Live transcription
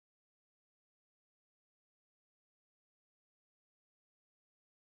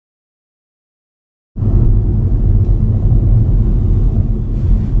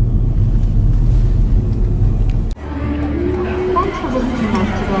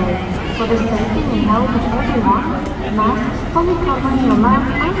For the safety and health of everyone, masks fully covering your mouth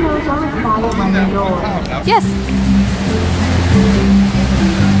and nose are required when indoors. Yes.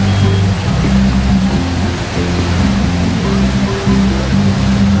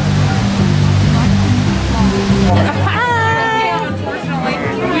 Unfortunately,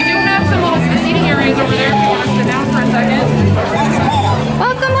 we do have some little seating areas over there if you want to sit down for a second.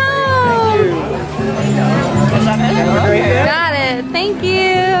 Welcome home. Got it. Thank you.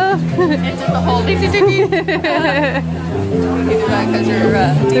 It's just the whole ding ding ding. You do that because you're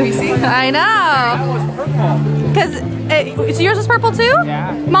DVC? I know. Because yours is purple too?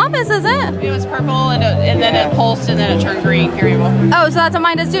 Yeah. Mama's isn't. It was purple and then it pulsed and then it turned green. Here you go. Oh, so that's what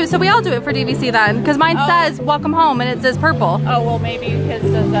mine does too. So we all do it for DVC then. Because mine says welcome home and it says purple. Oh, well, maybe his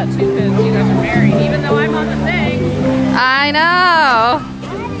does that too because you guys are married, even though I'm on the thing. I know.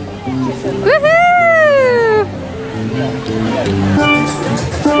 Woohoo!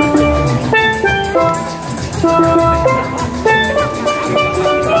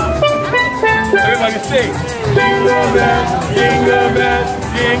 Everybody sing. Jingle bells, jingle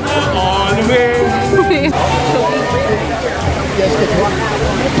all the way.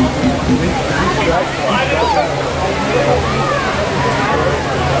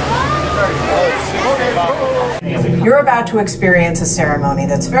 You're about to experience a ceremony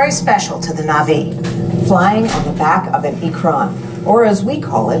that's very special to the Na'vi, flying on the back of an ikran, or as we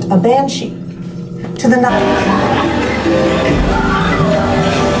call it, a banshee. To the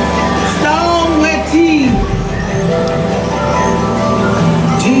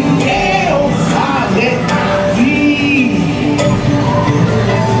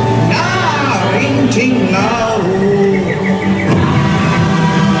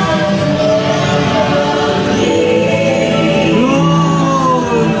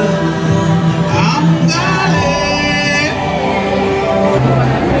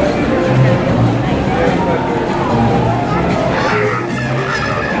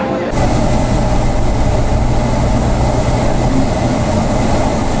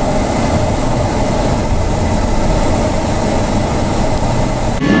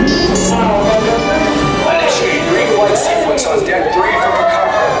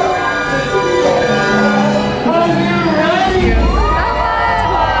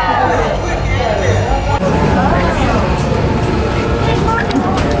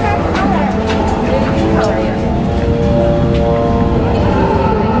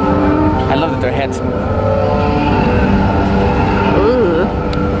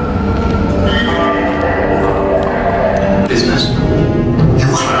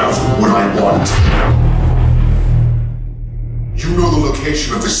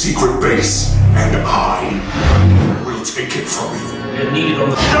of the secret base, and I will take it from you. It needed on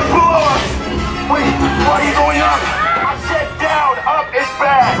the... Wait, why are you going up? I said down, up is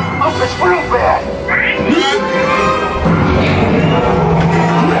bad. Up is real bad.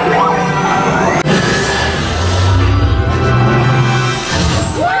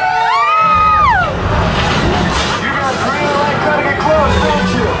 You guys really like cutting it close,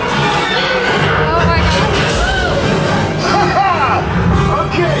 don't you?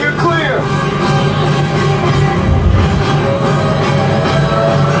 Okay, you're clear.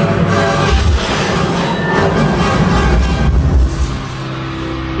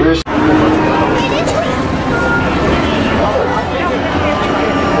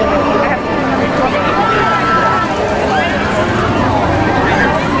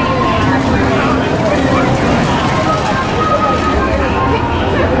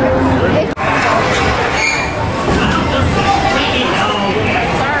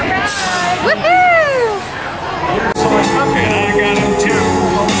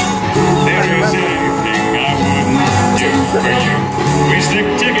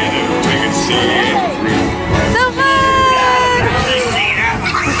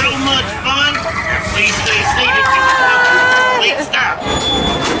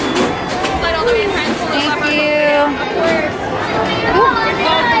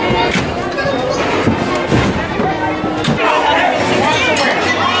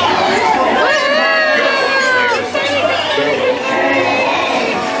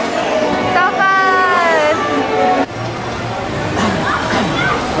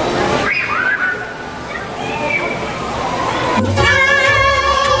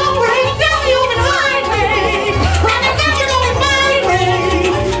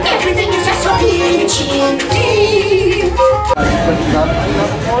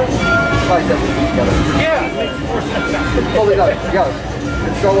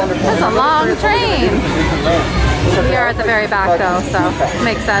 That's a long train. We are at the very back though, so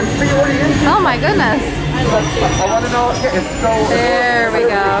makes sense. Oh my goodness. There we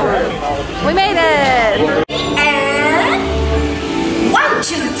go. it. And 1,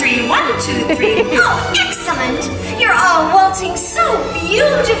 2, 3, 1, 2, 3. Oh, excellent! You're all waltzing so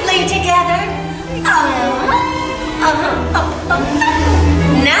beautifully together.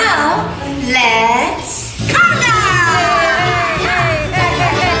 Now, let's color!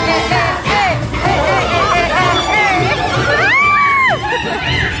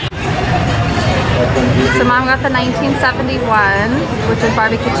 So Mom got the 1971, which is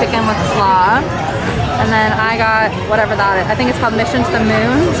barbecue chicken with slaw. And then I got whatever that is. I think it's called Mission to the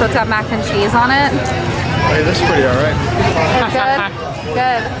Moon. So it's got mac and cheese on it. Hey, this is pretty alright. It's good?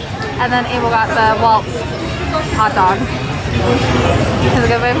 Good. And then Abel got the Walt hot dog. Is it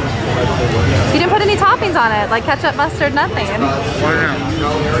good, babe? You didn't put any toppings on it, like ketchup, mustard, nothing. Why not?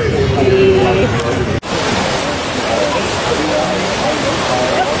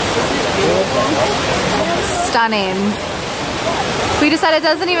 Stunning. We just said it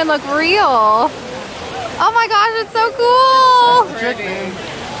doesn't even look real. Oh my gosh, it's so cool. So pretty.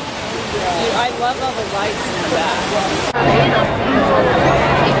 I love all the lights in the back.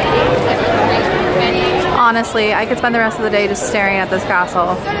 Honestly, I could spend the rest of the day just staring at this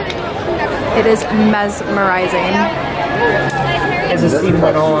castle. It is mesmerizing. As the scene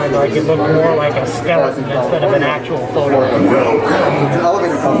went on, like it looked more like a skeleton instead of an actual photo.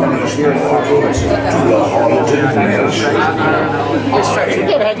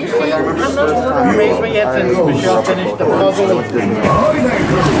 Have you seen how much amazement yet since Michelle finished the puzzle?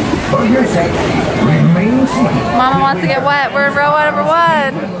 Mama wants to get wet. We're in row number 1.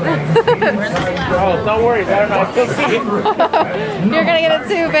 Oh, don't worry, I still see it. You're gonna get it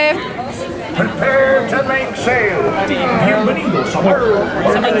too, babe. Prepare to make sail. Bienvenidos a bordo.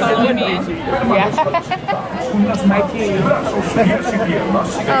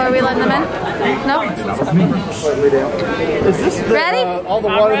 Oh, are we letting them in? No? Is this the, Ready? all the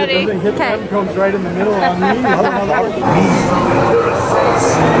water that doesn't hit them comes right in the middle on me? I don't know how that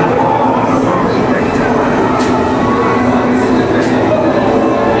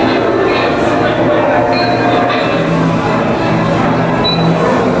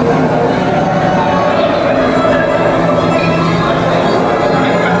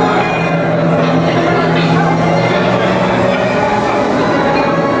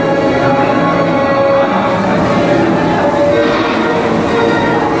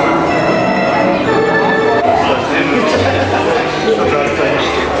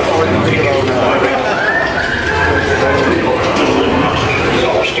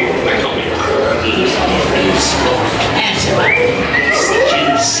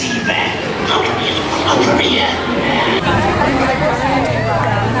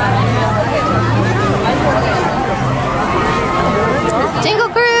Jingle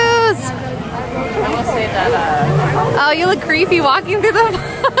Cruise! I will say that, Oh, you look creepy walking through the...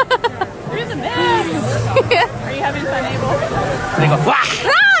 there's a mess! Are you having fun, Abel? They go, wah!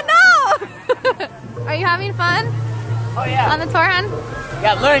 Ah, no! Are you having fun Oh, yeah. on the tour, hun?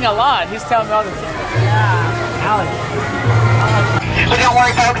 Yeah, learning a lot. He's telling me all the things. Yeah. Alex. But don't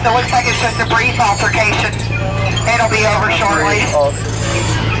worry, folks. It looks like it's just a brief altercation. It'll be over shortly.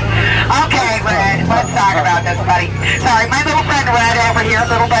 Okay, Red. Let's talk about this, buddy. Sorry, my little friend Red over here,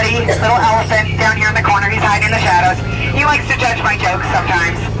 little buddy, little elephant down here in the corner. He's hiding in the shadows. He likes to judge my jokes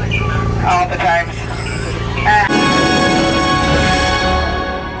sometimes. All the times.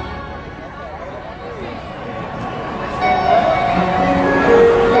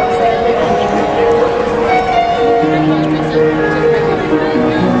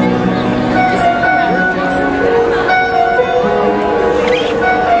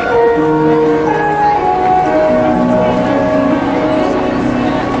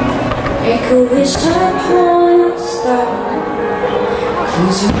 Wish upon a star.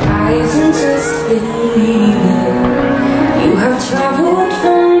 Close your eyes and just believe it. You have traveled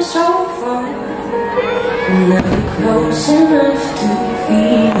from so far, and now you're close enough to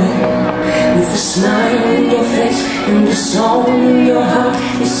feel it. With a smile on your face and a song in your heart,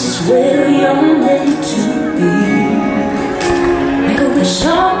 this is where you're meant to be. Make a wish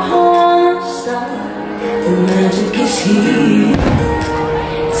upon a star. The magic is here.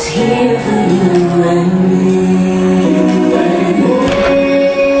 It's here for you and me.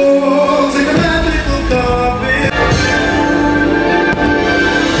 Take a magical coffee.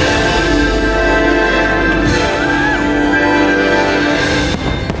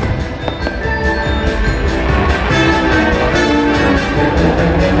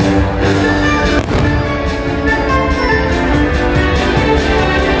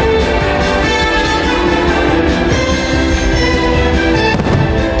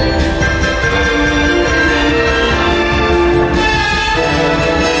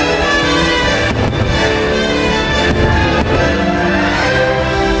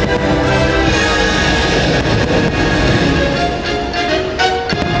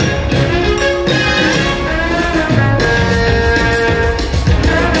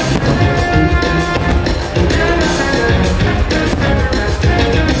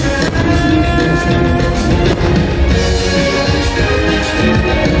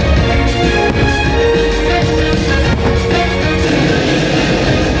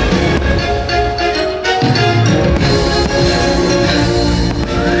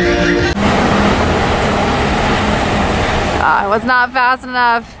 was not fast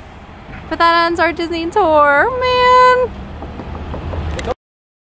enough. But that ends our Disney tour. Man.